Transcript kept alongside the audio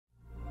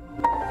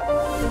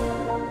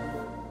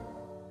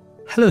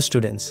Hello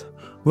students,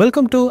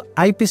 welcome to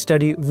IP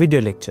Study video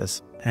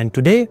lectures, and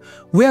today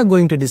we are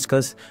going to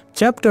discuss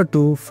chapter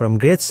 2 from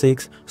grade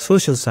 6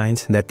 social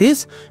science, that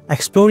is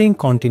exploring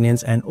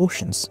continents and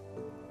oceans.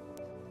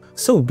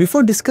 So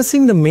before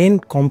discussing the main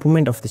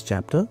component of this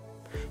chapter,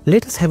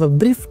 let us have a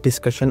brief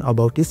discussion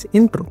about its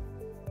intro.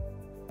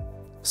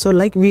 So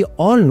like we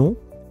all know,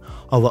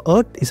 our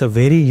Earth is a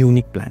very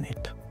unique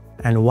planet.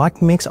 And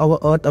what makes our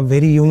Earth a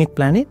very unique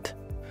planet?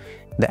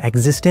 The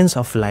existence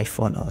of life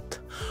on Earth.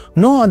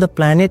 No other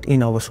planet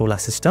in our solar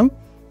system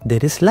there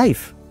is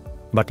life,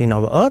 but in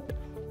our Earth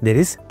there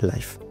is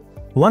life.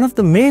 One of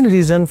the main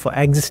reasons for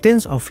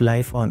existence of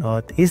life on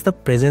Earth is the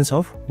presence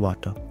of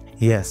water.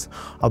 Yes,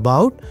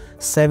 about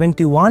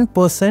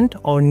 71%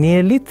 or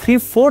nearly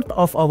 3/4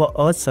 of our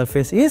Earth's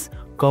surface is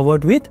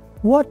covered with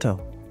water.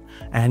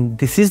 And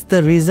this is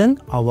the reason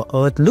our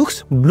Earth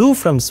looks blue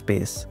from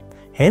space.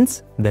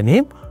 Hence the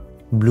name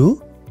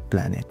Blue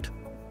Planet.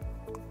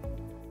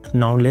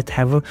 Now let's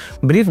have a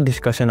brief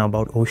discussion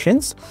about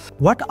oceans.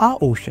 What are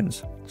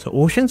oceans? So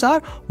oceans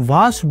are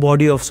vast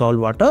body of salt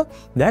water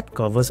that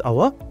covers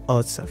our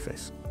Earth's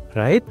surface,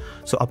 right?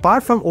 So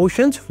apart from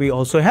oceans, we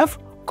also have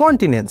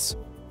continents.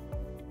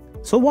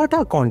 So what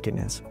are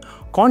continents?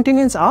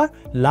 Continents are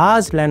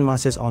large land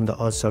masses on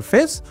the Earth's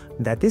surface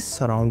that is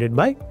surrounded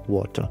by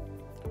water.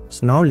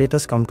 So now let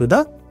us come to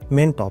the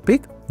main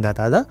topic, that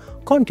are the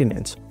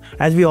continents.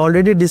 As we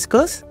already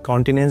discussed,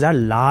 continents are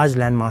large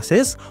land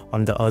masses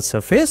on the Earth's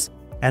surface.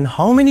 And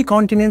how many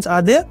continents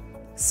are there?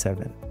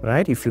 7,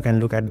 right? If you can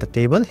look at the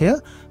table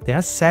here, there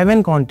are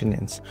 7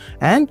 continents.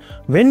 And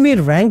when we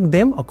rank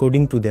them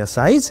according to their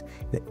size,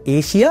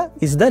 Asia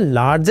is the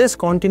largest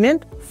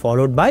continent,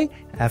 followed by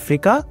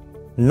Africa,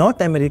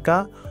 North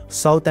America,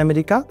 South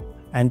America,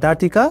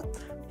 Antarctica,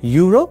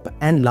 Europe,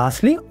 and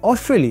lastly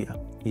Australia.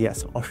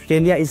 Yes,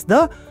 Australia is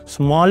the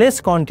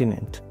smallest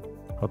continent.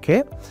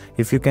 Okay,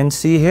 if you can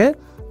see here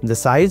the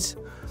size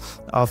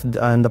of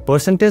the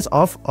percentage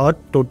of Earth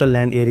total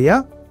land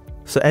area.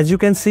 So as you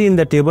can see in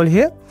the table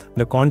here,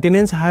 the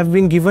continents have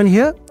been given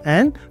here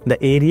and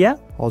the area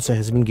also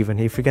has been given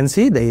here. If you can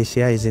see, the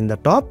Asia is in the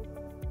top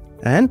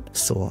and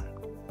so on.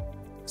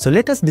 So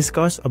let us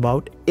discuss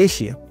about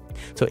Asia.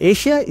 So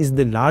Asia is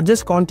the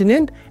largest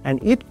continent and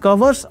it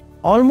covers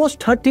almost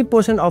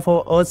 30% of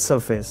our Earth's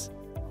surface.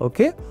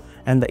 Okay,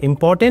 and the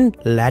important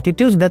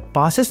latitudes that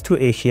passes through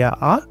Asia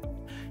are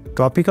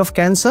Tropic of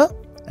Cancer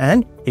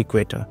and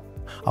Equator.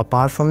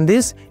 Apart from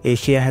this,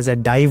 Asia has a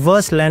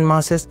diverse land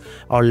masses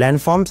or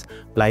landforms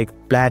like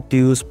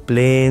plateaus,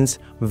 plains,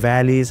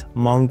 valleys,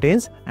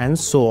 mountains, and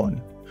so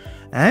on.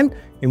 And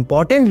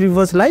important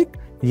rivers like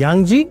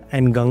Yangtze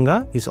and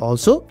Ganga is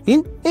also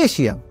in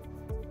Asia.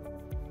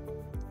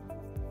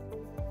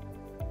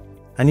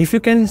 And if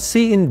you can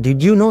see in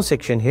Did You Know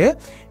section here,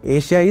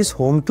 Asia is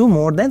home to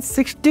more than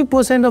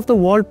 60% of the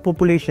world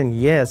population.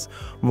 Yes,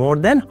 more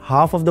than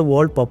half of the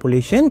world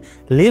population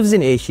lives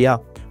in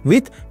Asia,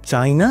 with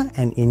China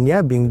and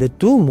India being the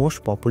 2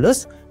 most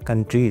populous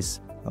countries.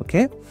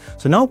 Okay,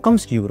 so now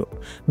comes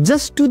Europe.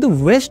 Just to the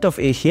west of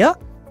Asia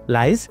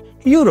lies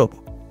Europe.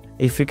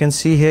 If you can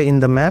see here in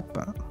the map,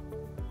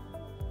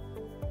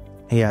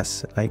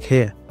 yes, like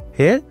here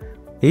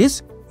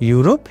is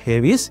Europe,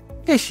 here is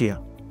Asia.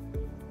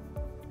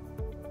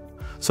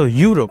 So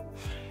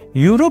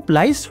Europe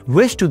lies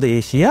west to the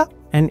Asia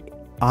and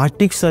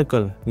Arctic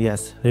Circle.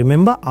 Yes,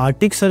 remember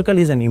Arctic Circle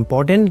is an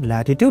important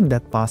latitude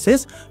that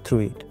passes through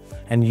it.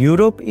 And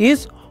Europe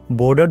is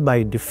bordered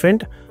by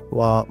different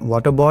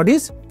water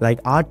bodies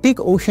like Arctic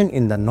Ocean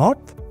in the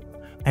north,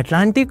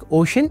 Atlantic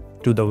Ocean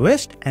to the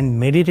west, and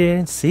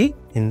Mediterranean Sea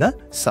in the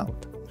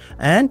south.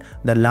 And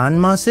the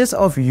land masses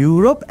of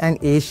Europe and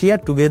Asia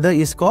together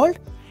is called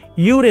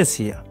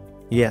Eurasia.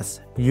 Yes,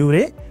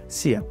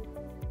 Eurasia.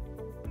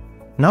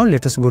 Now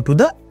let us go to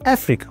the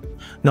Africa.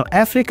 Now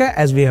Africa,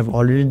 as we have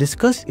already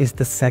discussed, is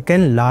the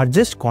second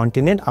largest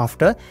continent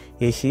after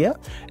Asia,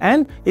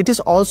 and it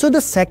is also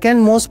the second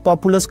most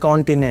populous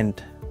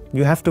continent.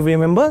 You have to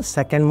remember,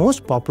 second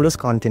most populous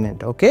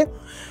continent, okay?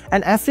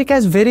 And Africa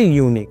is very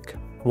unique.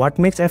 What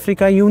makes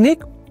Africa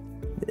unique?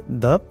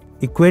 The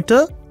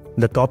equator,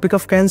 the Tropic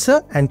of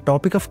Cancer and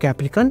Tropic of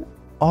Capricorn,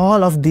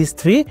 all of these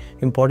 3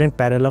 important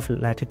parallel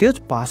latitudes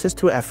passes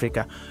through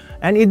Africa.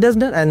 And it does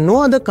not, and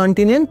no other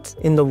continent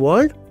in the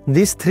world,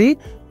 these 3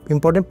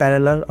 important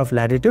parallel of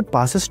latitude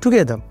passes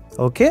together.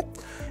 Okay,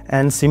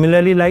 and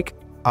similarly like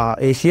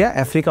Asia,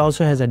 Africa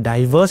also has a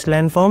diverse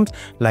landforms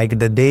like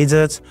the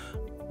deserts,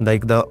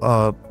 like the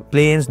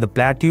plains, the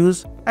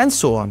plateaus, and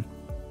so on.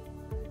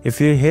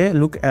 If you here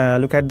look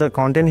at the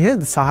content here,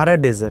 the Sahara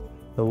Desert,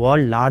 the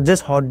world's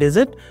largest hot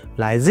desert,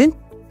 lies in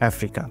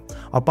Africa.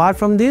 Apart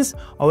from this,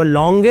 our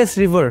longest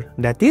river,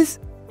 that is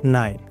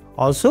Nile,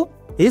 also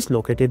is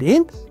located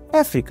in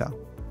Africa.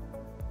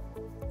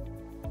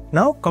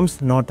 Now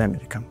comes North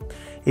America.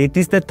 It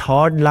is the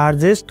 3rd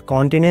largest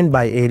continent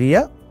by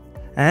area,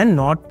 and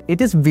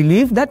it is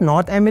believed that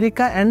North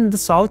America and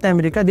South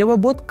America, they were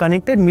both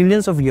connected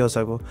millions of years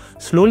ago.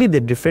 Slowly they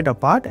drifted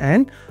apart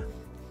and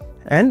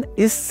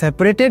is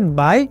separated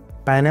by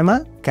Panama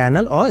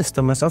Canal or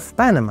Isthmus of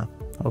Panama.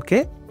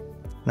 Okay.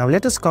 Now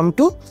let us come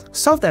to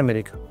South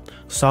America.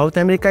 South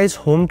America is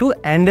home to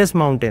Andes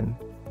Mountain.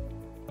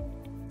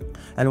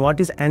 And what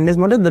is Andes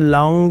Mountain? The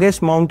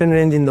longest mountain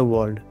range in the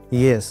world.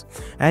 Yes.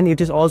 And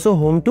it is also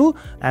home to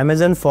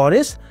Amazon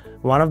forest,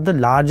 one of the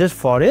largest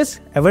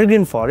forests,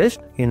 evergreen forest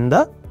in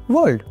the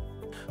world.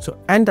 So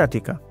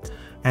Antarctica.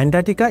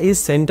 Antarctica is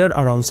centered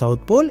around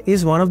South Pole,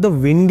 is one of the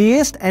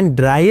windiest and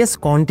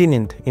driest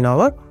continent in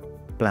our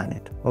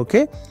planet.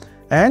 Okay.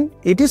 And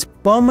it is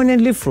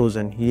permanently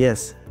frozen.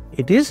 Yes,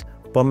 it is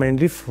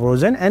permanently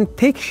frozen and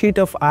thick sheet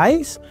of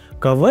ice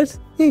covers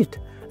it.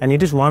 And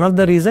it is one of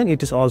the reason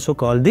it is also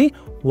called the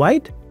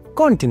white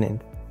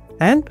continent.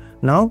 And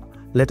now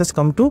let us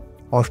come to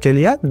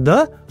Australia,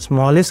 the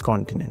smallest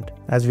continent.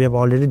 As we have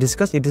already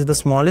discussed, it is the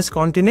smallest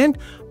continent,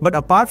 but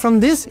apart from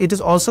this, it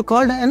is also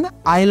called an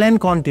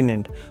island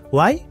continent.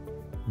 Why?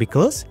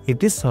 Because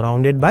it is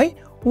surrounded by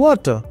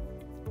water.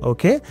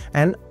 Okay,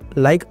 and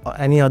like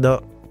any other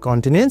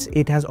continents,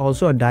 it has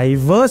also a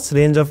diverse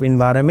range of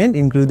environment,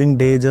 including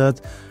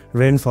deserts,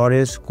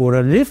 rainforests,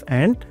 coral reef,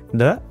 and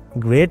the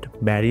Great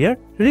Barrier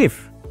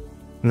Reef.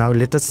 Now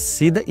let us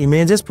see the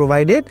images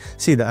provided.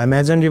 See the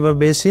Amazon River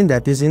Basin,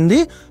 that is in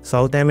the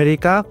South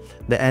America,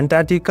 the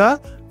Antarctica,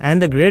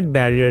 and the Great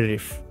Barrier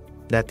Reef,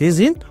 that is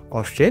in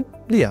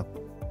Australia.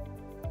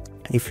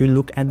 If you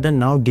look at the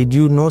now did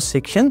you know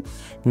section,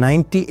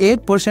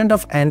 98%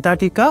 of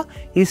Antarctica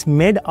is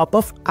made up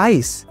of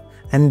ice,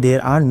 and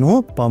there are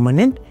no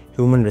permanent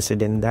human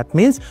residents. That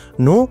means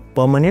no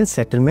permanent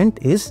settlement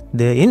is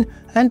there in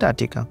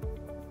Antarctica.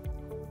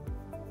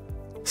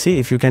 See,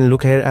 if you can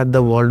look here at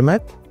the world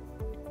map,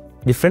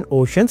 different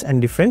oceans and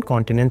different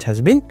continents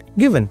has been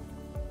given.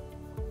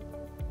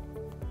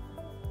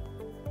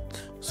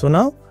 So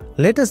now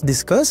let us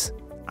discuss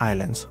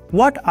islands.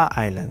 What are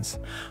islands?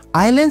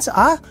 Islands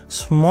are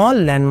small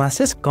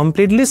landmasses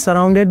completely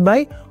surrounded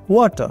by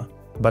water.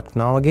 But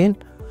now again,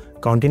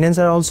 continents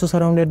are also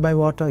surrounded by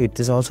water. It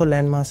is also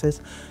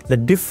landmasses. The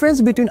difference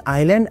between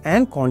island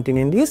and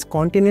continent is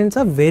continents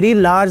are very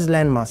large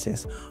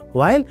landmasses,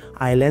 while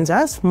islands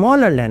are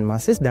smaller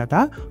landmasses that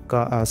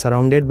are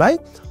surrounded by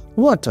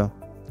water.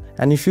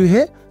 And if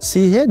you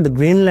see here, the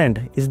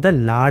Greenland is the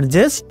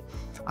largest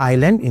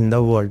island in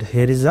the world.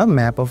 Here is a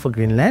map of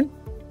Greenland.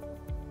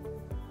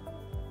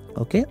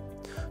 Okay,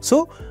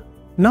 so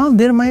now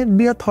there might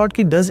be a thought,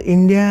 does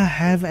India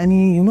have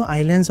any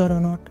islands or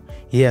not?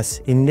 Yes,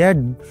 India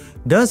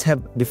does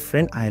have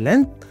different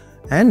islands,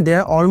 and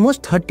there are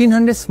almost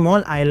 1300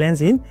 small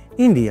islands in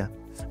India.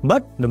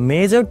 But the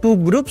major two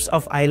groups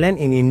of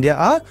islands in India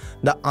are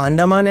the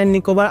Andaman and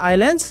Nicobar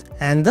Islands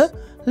and the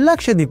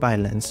Lakshadweep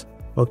Islands.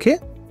 Okay,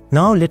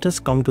 now let us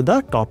come to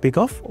the topic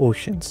of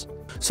oceans.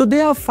 So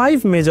there are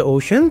 5 major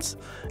oceans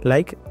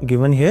like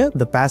given here: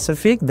 the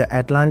Pacific, the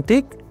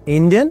Atlantic,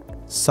 Indian,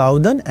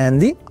 Southern,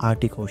 and the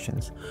Arctic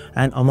Oceans.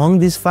 And among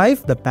these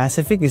 5, the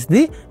Pacific is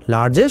the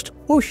largest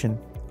ocean.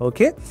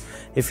 Okay,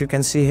 if you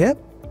can see here,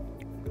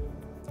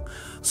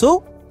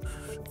 so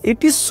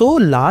it is so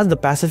large, the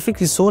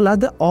Pacific is so large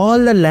that all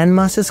the land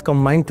masses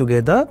combined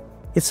together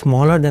is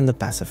smaller than the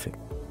Pacific.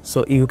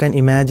 So you can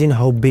imagine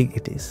how big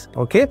it is.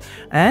 Okay,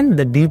 and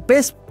the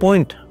deepest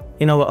point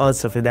in our Earth's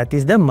surface, that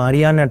is the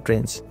Mariana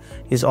Trench,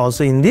 is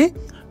also in the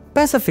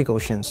Pacific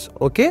Oceans.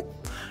 Okay,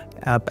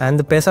 and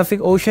the Pacific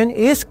Ocean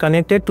is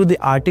connected to the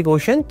Arctic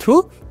Ocean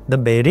through the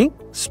Bering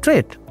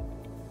Strait.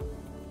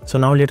 So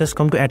now let us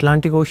come to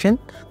Atlantic Ocean,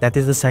 that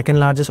is the second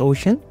largest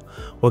ocean.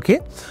 Okay,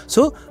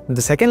 so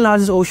the second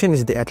largest ocean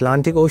is the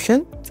Atlantic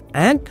Ocean,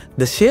 and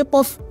the shape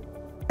of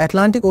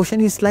Atlantic Ocean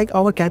is like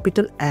our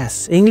capital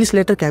S, English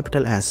letter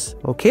capital S.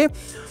 Okay,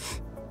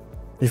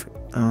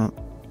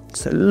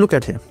 so look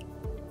at here,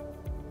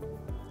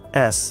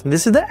 S,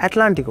 this is the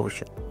Atlantic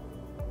Ocean,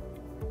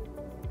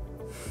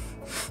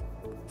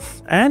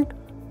 and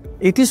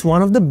it is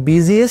one of the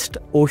busiest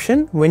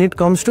ocean when it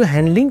comes to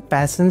handling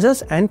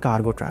passengers and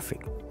cargo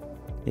traffic.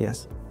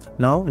 Yes,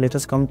 now let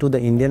us come to the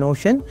Indian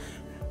Ocean.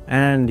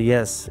 And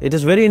yes, it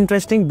is very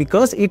interesting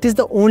because it is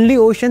the only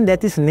ocean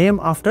that is named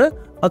after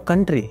a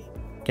country.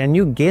 Can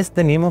you guess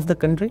the name of the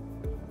country?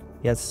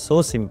 Yes,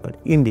 so simple,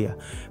 India.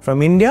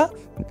 From India,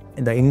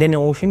 the Indian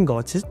Ocean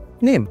got its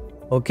name.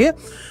 Okay,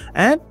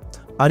 and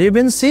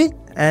Arabian Sea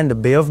and the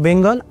Bay of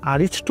Bengal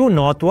are its two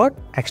northward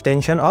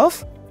extension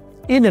of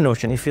Indian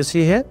Ocean. If you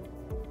see here,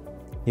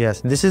 yes,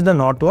 this is the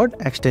northward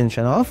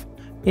extension of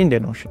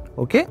Indian Ocean.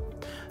 Okay,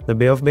 the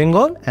Bay of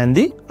Bengal and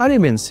the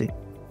Arabian Sea.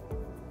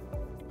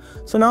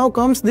 So now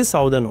comes the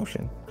Southern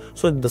Ocean.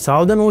 So the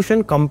Southern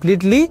Ocean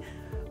completely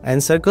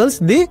encircles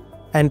the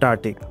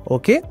Antarctic.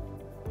 Okay,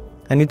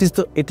 and it is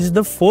the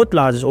 4th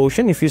largest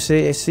ocean. If you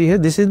see here,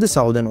 this is the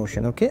Southern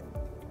Ocean. Okay,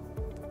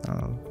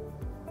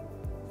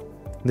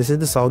 this is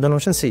the Southern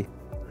Ocean. See,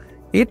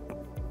 it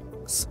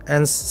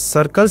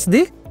encircles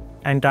the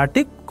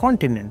Antarctic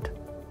continent.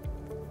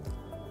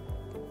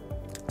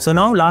 So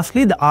now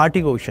lastly, the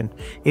Arctic Ocean.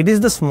 It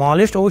is the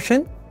smallest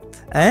ocean,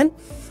 and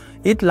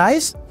it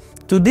lies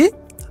to the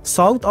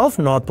south of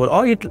North Pole,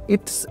 or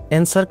it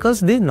encircles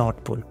the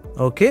North Pole.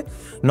 Okay,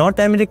 North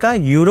America,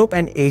 Europe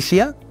and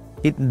Asia,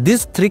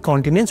 these three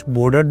continents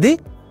border the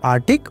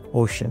Arctic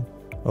Ocean.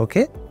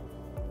 Okay,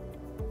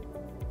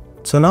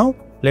 so now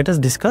let us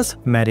discuss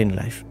marine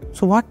life.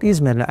 So what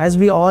is marine life? As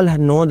we all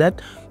know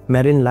that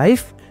marine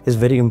life is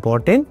very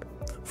important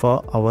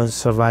for our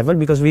survival,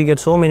 because we get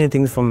so many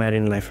things from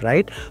marine life,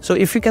 right? So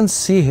if you can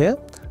see here,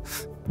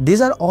 these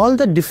are all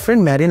the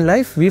different marine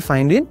life we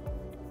find in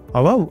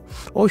our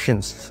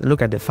oceans.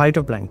 Look at the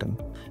phytoplankton,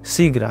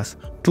 seagrass,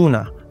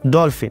 tuna,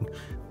 dolphin,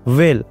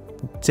 whale,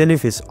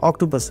 jellyfish,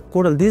 octopus,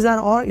 coral. These are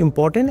all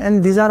important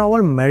and these are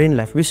our marine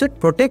life. We should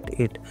protect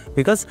it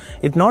because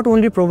it not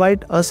only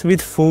provides us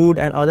with food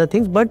and other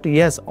things, but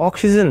yes,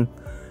 oxygen.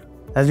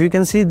 As you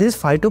can see, this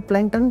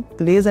phytoplankton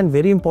plays a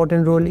very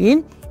important role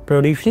in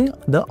producing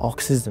the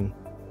oxygen.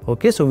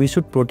 Okay, so we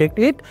should protect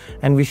it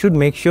and we should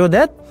make sure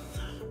that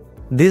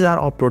these are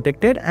all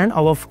protected and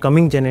our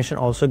coming generation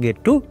also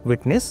get to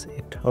witness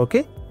it.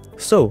 Okay,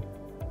 so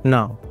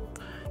now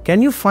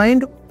can you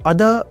find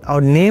other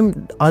or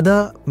name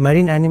other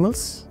marine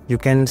animals? You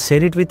can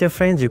share it with your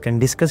friends, you can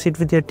discuss it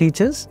with your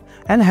teachers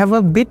and have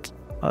a bit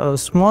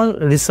small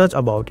research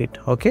about it.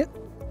 Okay,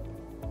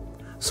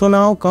 so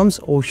now comes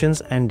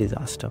oceans and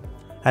disaster.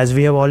 As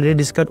we have already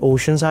discussed,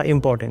 oceans are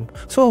important.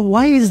 So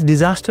why is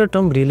disaster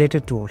term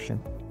related to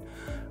ocean?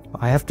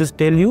 I have to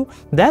tell you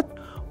that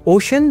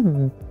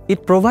ocean,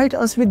 it provides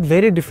us with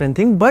very different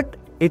things, but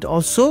it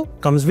also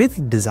comes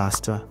with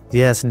disaster.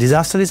 Yes,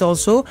 disaster is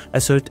also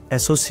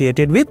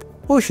associated with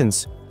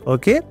oceans.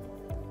 Okay,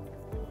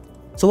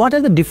 so what are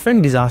the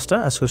different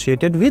disasters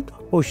associated with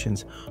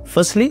oceans?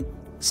 Firstly,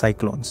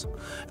 cyclones.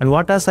 And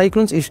what are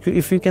cyclones?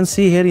 If you can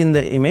see here in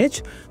the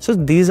image, so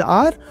these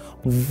are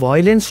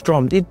violent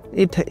storms.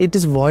 It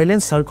is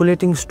violent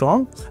circulating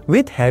storm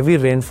with heavy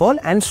rainfall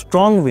and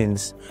strong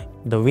winds.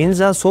 The winds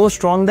are so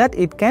strong that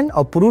it can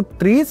uproot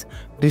trees,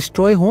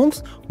 destroy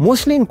homes,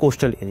 mostly in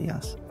coastal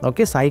areas.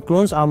 Okay,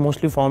 cyclones are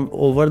mostly formed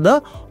over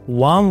the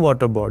warm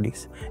water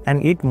bodies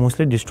and it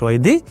mostly destroy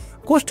the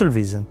coastal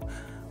region.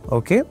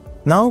 Okay,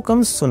 now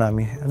comes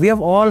tsunami. We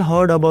have all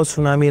heard about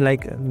tsunami,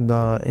 like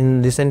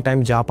in recent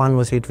time Japan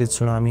was hit with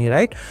tsunami,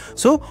 right?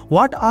 So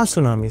what are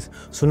tsunamis?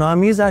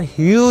 Tsunamis are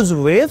huge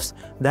waves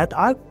that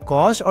are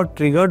caused or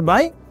triggered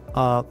by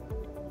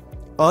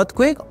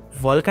earthquake,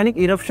 volcanic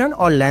eruption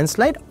or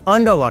landslide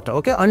underwater.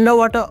 Okay,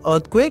 underwater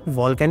earthquake,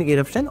 volcanic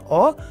eruption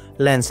or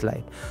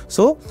landslide.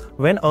 So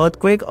when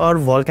earthquake or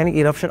volcanic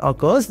eruption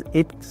occurs,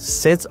 it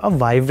sets a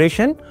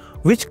vibration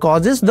which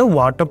causes the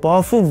water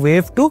powerful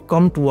wave to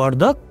come toward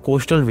the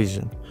coastal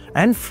region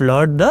and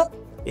flood the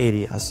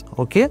areas.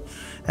 Okay,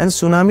 and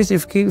tsunamis,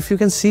 if you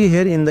can see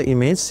here in the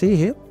image, see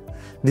here,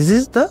 this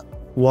is the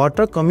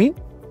water coming,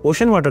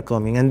 ocean water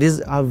coming, and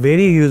these are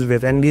very huge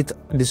wave and it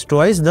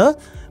destroys the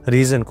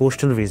region,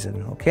 coastal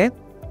region. Okay,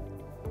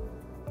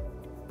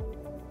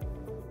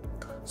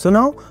 so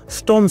now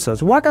storm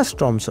surge. What are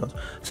storm surge?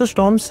 So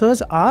storm surge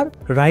are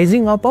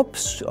rising up of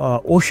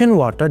ocean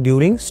water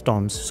during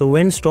storms. So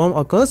when storm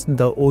occurs,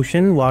 the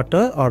ocean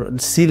water or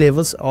sea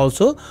levels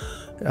also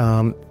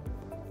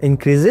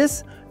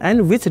increases,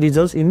 and which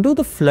results into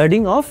the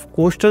flooding of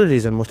coastal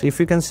region mostly. If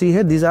you can see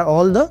here, these are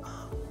all the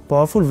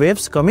powerful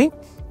waves coming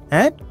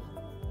and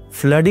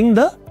flooding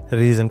the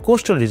region,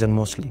 coastal region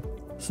mostly.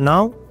 So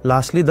now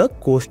lastly, the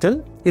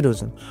coastal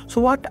erosion.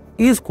 So what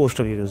is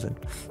coastal erosion?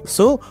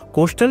 So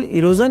coastal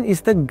erosion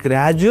is the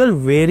gradual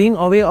wearing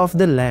away of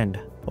the land.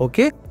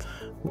 Okay,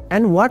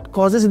 and what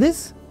causes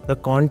this? The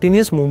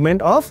continuous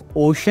movement of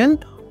ocean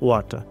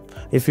water.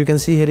 If you can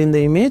see here in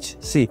the image,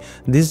 see,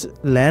 this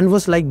land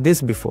was like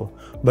this before,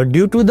 but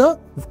due to the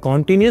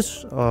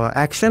continuous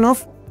action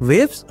of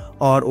waves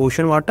or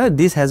ocean water,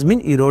 this has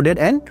been eroded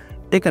and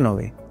taken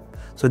away.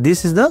 So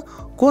this is the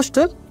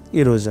coastal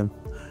erosion.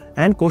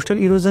 And coastal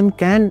erosion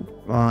can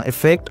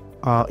affect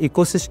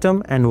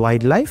ecosystem and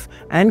wildlife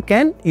and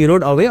can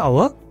erode away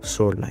our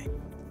shoreline.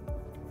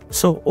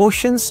 So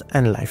oceans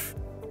and life.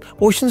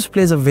 Oceans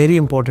plays a very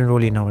important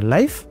role in our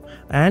life,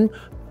 and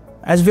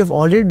as we have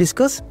already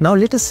discussed, now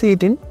let us see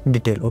it in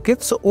detail. Okay,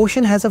 so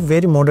ocean has a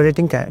very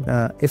moderating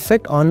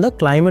effect on the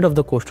climate of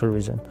the coastal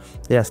region.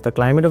 Yes, the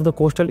climate of the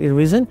coastal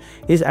region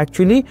is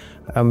actually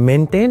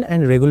maintained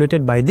and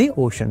regulated by the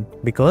ocean,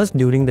 because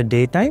during the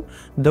daytime,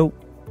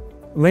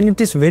 when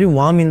it is very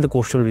warm in the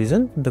coastal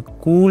region, the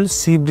cool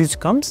sea breeze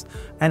comes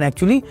and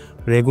actually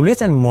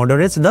regulates and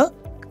moderates the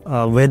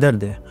weather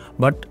there.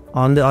 But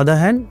on the other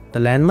hand, the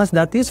landmass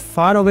that is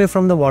far away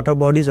from the water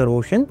bodies or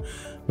ocean,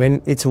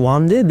 when it's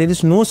warm there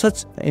is no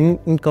such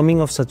incoming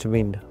of such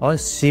wind or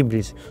sea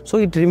breeze. So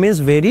it remains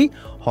very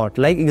hot.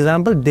 Like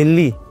example,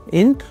 Delhi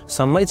in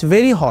summer, it's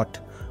very hot.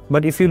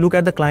 But if you look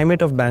at the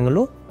climate of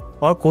Bangalore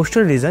or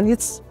coastal region,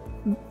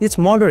 it's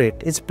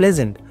moderate, it's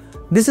pleasant.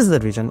 This is the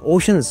region,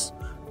 oceans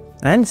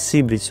and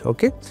sea breeze.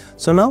 Okay,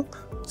 so now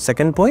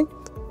second point,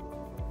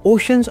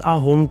 oceans are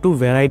home to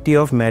variety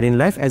of marine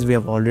life, as we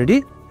have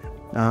already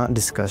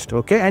discussed.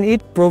 Okay, and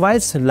it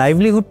provides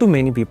livelihood to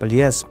many people.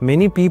 Yes,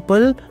 many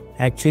people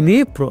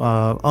actually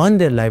earn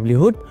their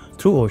livelihood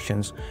through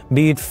oceans,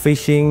 be it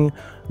fishing,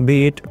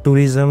 be it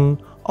tourism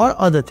or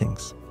other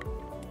things.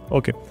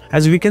 Okay,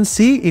 as we can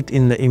see it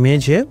in the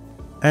image here,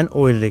 an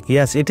oil rig.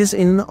 Yes, it is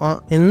in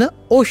the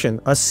ocean,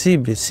 a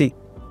sea,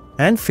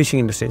 and fishing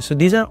industry. So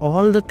these are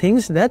all the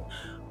things that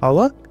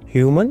our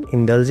human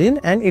indulge in,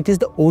 and it is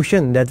the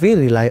ocean that we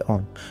rely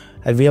on.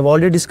 And we have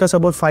already discussed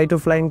about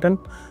phytoplankton.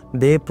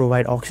 They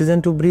provide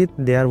oxygen to breathe.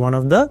 They are one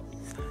of the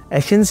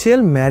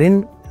essential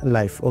marine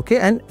life. Okay,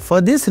 and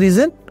for this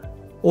reason,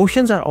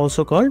 oceans are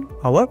also called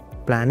our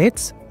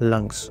planet's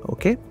lungs.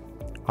 Okay,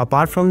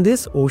 apart from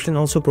this, ocean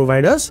also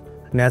provide us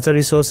natural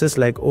resources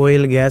like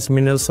oil, gas,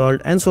 mineral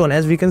salt, and so on.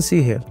 As we can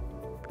see here,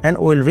 an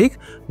oil rig,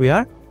 we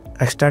are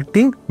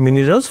extracting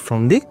minerals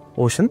from the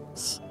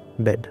ocean's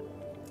bed.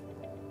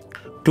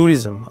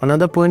 Tourism.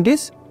 Another point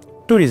is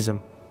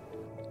tourism.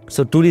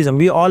 So tourism,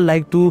 we all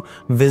like to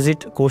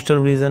visit coastal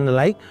region.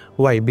 Like,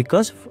 why?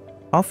 Because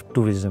of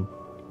tourism.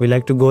 We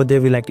like to go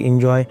there, we like to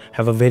enjoy,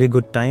 have a very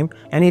good time,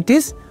 and it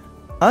is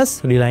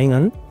us relying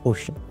on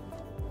ocean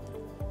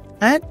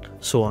and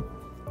so on.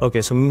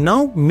 Okay, so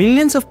now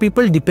millions of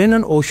people depend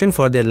on ocean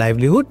for their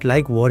livelihood,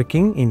 like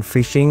working in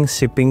fishing,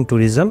 shipping,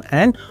 tourism,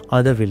 and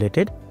other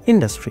related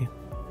industry.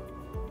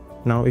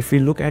 Now, if we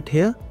look at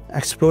here,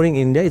 exploring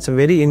India, it's a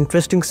very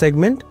interesting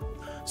segment.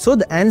 So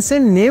the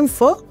ancient name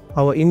for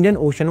our Indian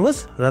Ocean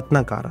was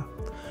Ratnakara.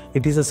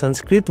 It is a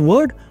Sanskrit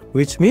word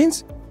which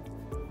means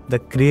the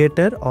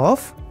creator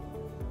of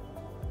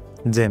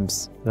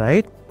gems,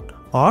 right?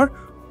 Or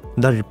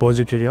the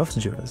repository of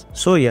jewels.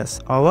 So yes,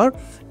 our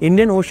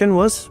Indian Ocean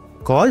was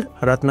called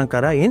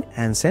Ratnakara in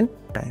ancient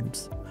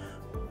times.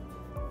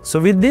 So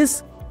with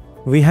this,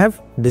 we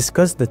have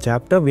discussed the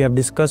chapter. We have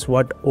discussed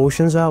what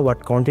oceans are,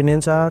 what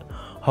continents are,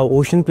 how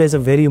ocean plays a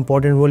very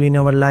important role in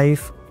our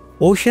life,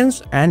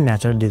 oceans and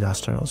natural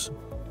disaster also.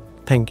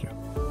 Thank you.